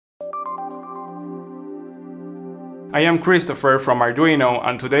I am Christopher from Arduino,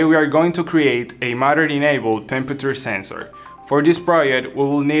 and today we are going to create a Matter-enabled temperature sensor. For this project, we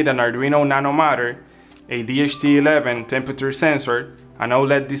will need an Arduino Nano Matter, a DHT11 temperature sensor, an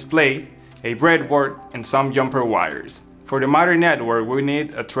OLED display, a breadboard, and some jumper wires. For the Matter network, we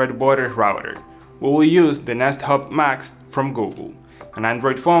need a thread-border router. We will use the Nest Hub Max from Google, an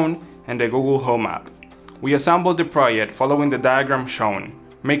Android phone, and the Google Home app. We assembled the project following the diagram shown,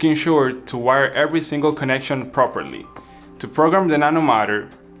 making sure to wire every single connection properly. To program the Nano Matter,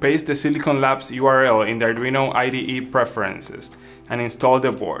 paste the Silicon Labs URL in the Arduino IDE preferences and install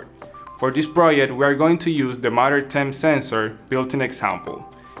the board. For this project, we are going to use the Matter temp sensor built-in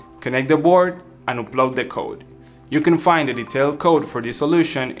example. Connect the board and upload the code. You can find the detailed code for this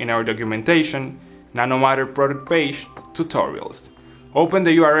solution in our documentation, Nano Matter product page, tutorials. Open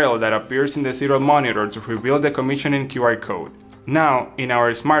the URL that appears in the serial monitor to reveal the commissioning QR code. Now, in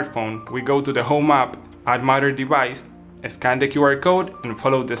our smartphone, we go to the Home app, add Matter device, scan the QR code, and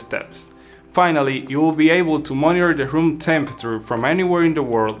follow the steps. Finally, you will be able to monitor the room temperature from anywhere in the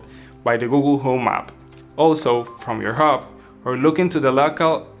world by the Google Home app, also from your hub, or look into the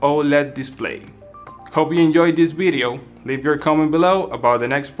local OLED display. Hope you enjoyed this video. Leave your comment below about the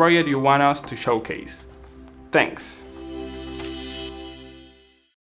next project you want us to showcase. Thanks!